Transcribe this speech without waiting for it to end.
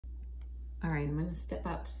All right, I'm gonna step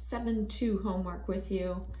out to 7-2 homework with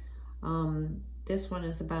you. This one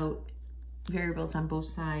is about variables on both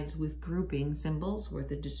sides with grouping symbols or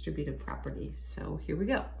the distributive properties. So here we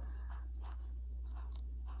go.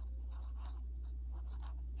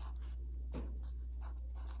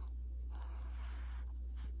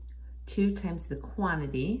 Two times the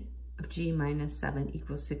quantity of g minus 7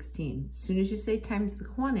 equals 16. As soon as you say times the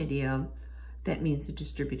quantity of, that means the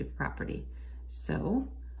distributive property. So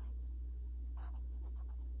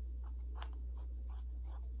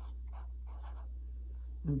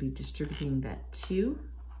we'll be distributing that 2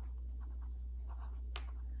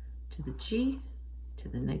 to the g to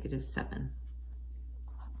the negative 7.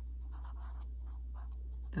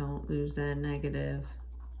 Don't lose that negative.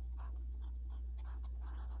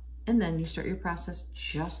 And then you start your process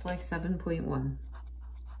just like 7.1.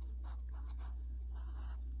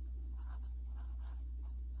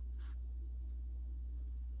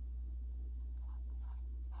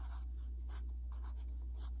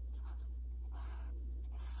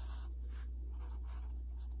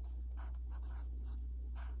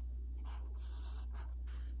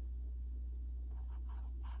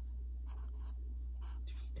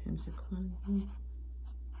 Times the quantity.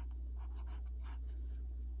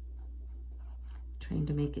 Trying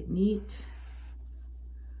to make it neat.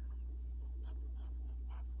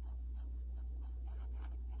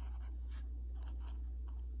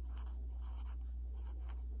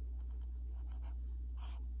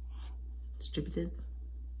 Distributed.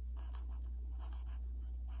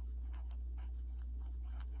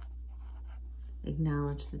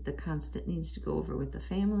 Acknowledge that the constant needs to go over with the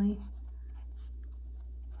family.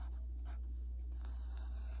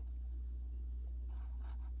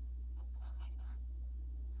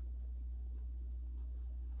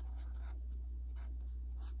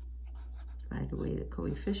 Write away the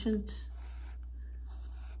coefficient.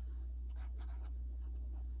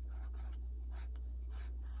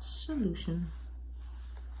 Solution.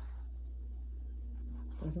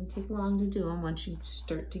 Doesn't take long to do them. Once you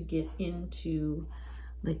start to get into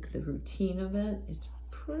like the routine of it, it's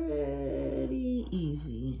pretty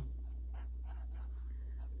easy.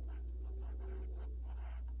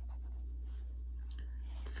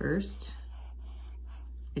 First,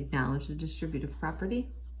 acknowledge the distributive property.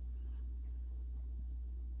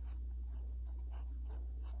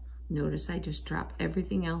 Notice I just drop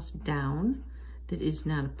everything else down that is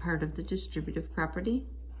not a part of the distributive property.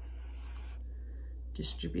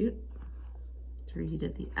 Distribute 3 to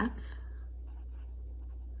the f.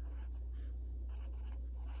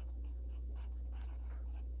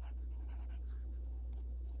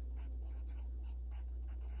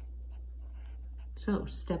 So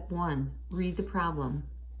step 1, read the problem.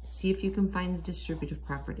 See if you can find the distributive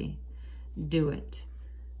property. Do it.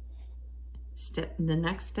 The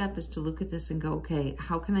next step is to look at this and go, okay,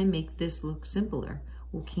 how can I make this look simpler?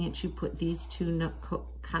 Well, can't you put these two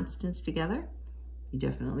constants together? You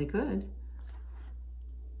definitely could.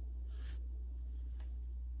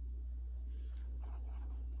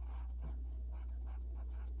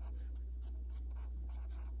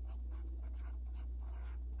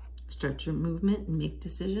 Start your movement and make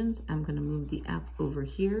decisions. I'm going to move the f over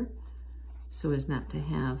here so as not to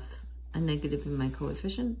have a negative in my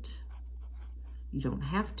coefficient. You don't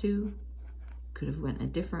have to. Could have went a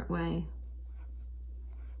different way.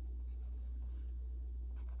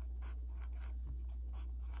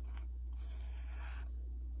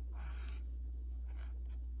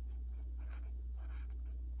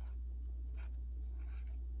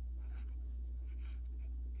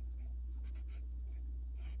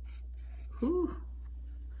 Whew.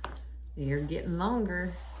 They're getting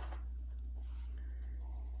longer.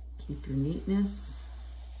 Keep your neatness.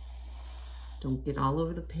 Don't get all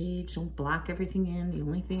over the page. Don't block everything in. The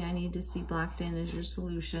only thing I need to see blocked in is your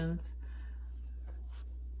solutions.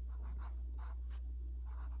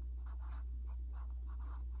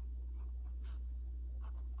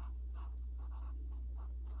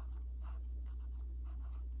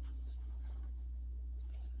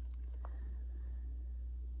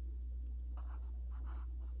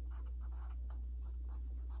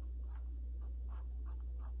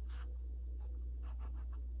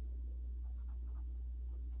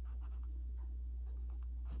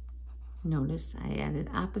 Notice I added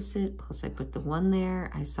opposite, plus I put the 1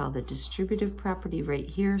 there. I saw the distributive property right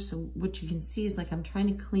here. So what you can see is like I'm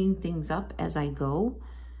trying to clean things up as I go,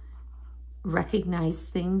 recognize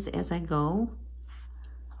things as I go.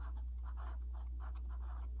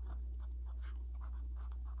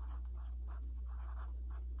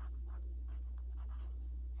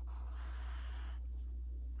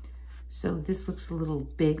 So this looks a little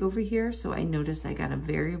big over here. So I notice I got a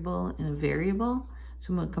variable and a variable.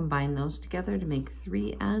 So I'm going to combine those together to make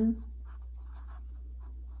 3n.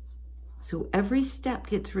 So every step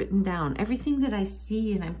gets written down. Everything that I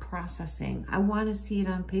see and I'm processing, I want to see it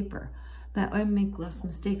on paper. That way I make less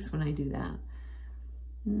mistakes when I do that.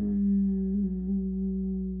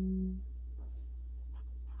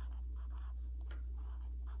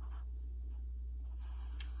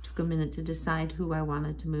 Took a minute to decide who I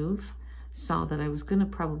wanted to move. Saw that I was going to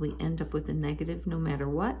probably end up with a negative no matter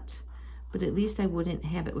what, but at least I wouldn't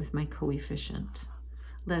have it with my coefficient.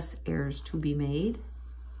 Less errors to be made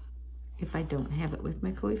if I don't have it with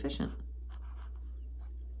my coefficient.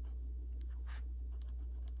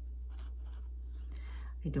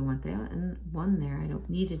 I don't want that and 1 there. I don't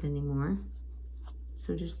need it anymore.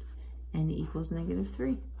 So just n equals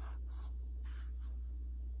 -3.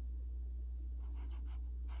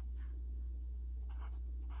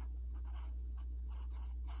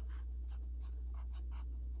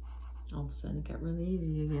 All of a sudden it got really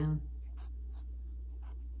easy again.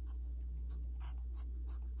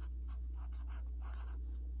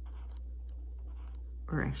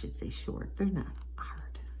 Or I should say short. They're not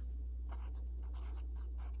hard.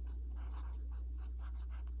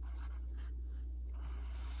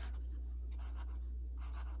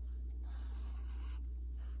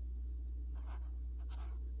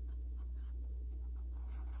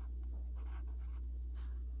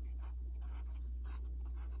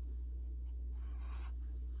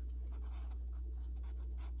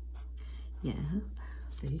 Yeah,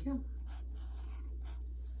 there you go.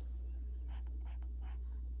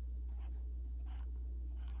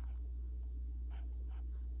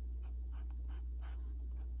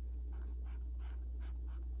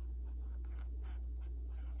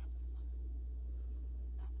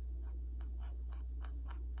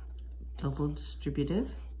 Double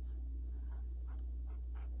distributive.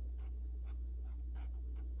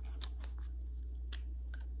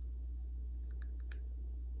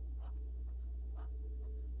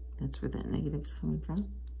 That's where that negative is coming from.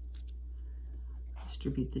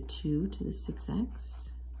 Distribute the 2 to the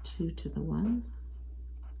 6x, 2 to the 1,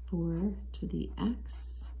 4 to the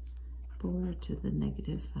x, 4 to the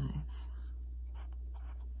 -5.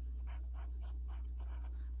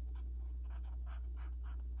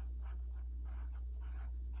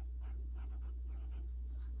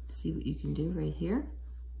 See what you can do right here.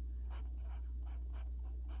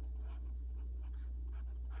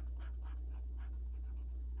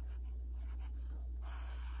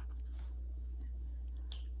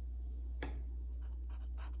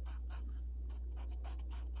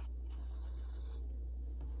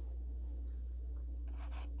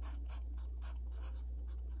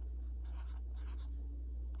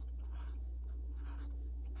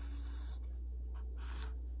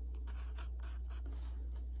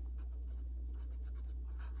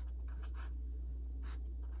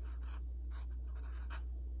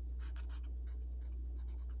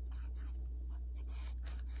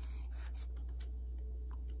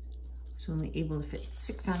 So only able to fit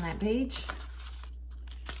 6 on that page.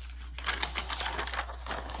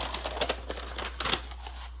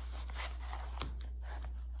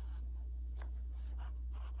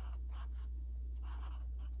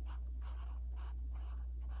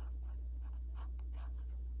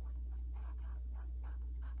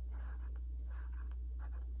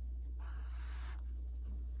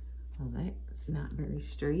 Well, that's not very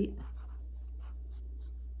straight.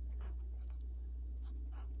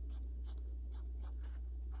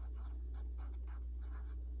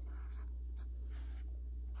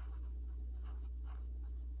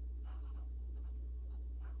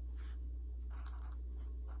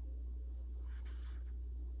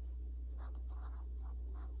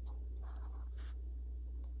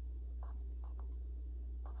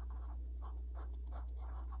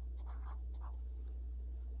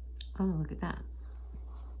 Oh, look at that.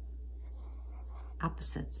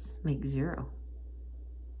 Opposites make 0.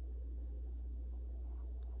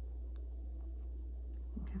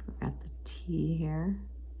 I forgot the T here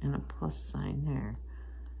and a plus sign there.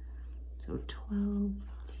 So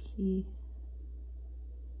 12T.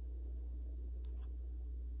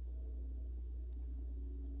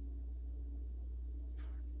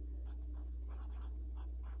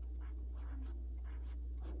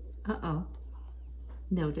 Uh-oh.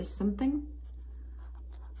 Notice something?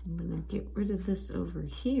 I'm going to get rid of this over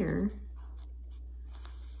here,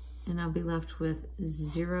 and I'll be left with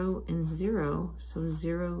 0 and 0. So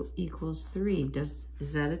 0 equals 3.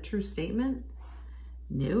 Is that a true statement?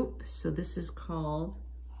 Nope. So this is called,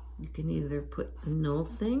 you can either put the null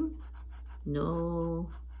thing,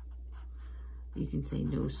 null, You can say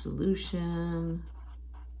no solution,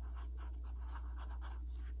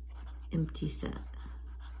 empty set.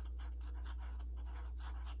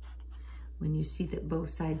 When you see that both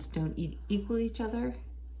sides don't equal each other,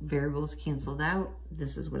 variables canceled out,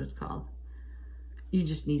 this is what it's called. You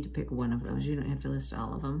just need to pick one of those. You don't have to list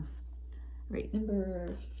all of them. Right,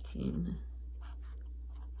 number 15.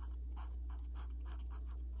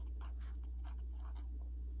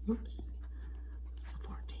 Whoops,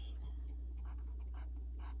 14.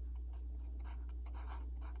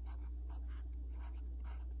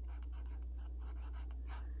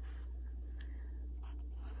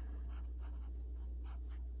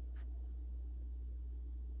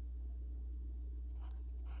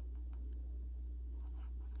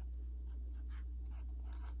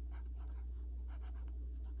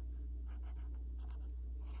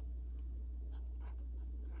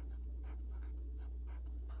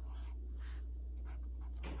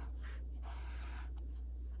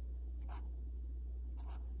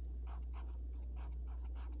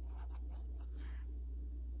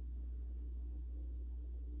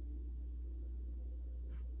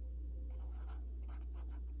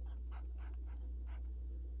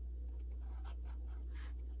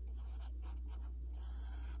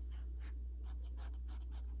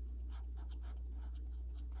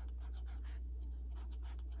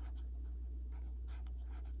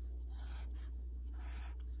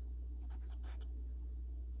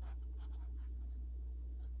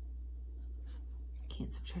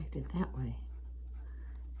 Can't subtract it that way.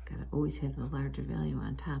 Gotta always have the larger value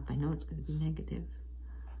on top. I know it's going to be negative.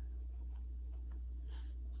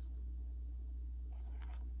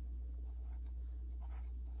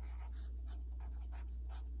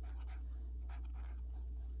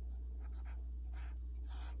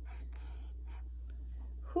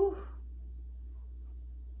 Whew.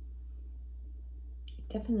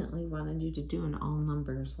 I definitely wanted you to do an all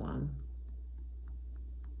numbers one.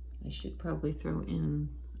 I should probably throw in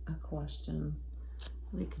a question,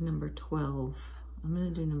 like number 12. I'm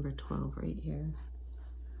going to do number 12 right here.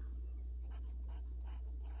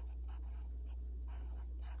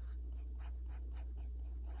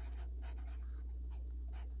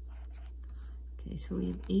 Okay, so we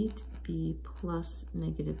have 8b plus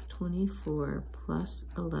negative 24 plus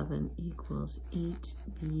 11 equals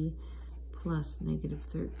 8b plus negative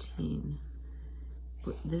 13.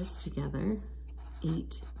 Put this together.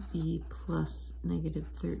 8b plus negative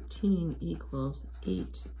 13 equals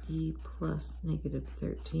 8b plus negative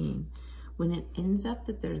 13. When it ends up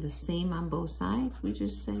that they're the same on both sides, we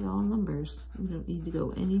just say all numbers. We don't need to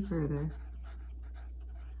go any further.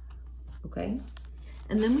 Okay?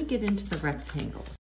 And then we get into the rectangle.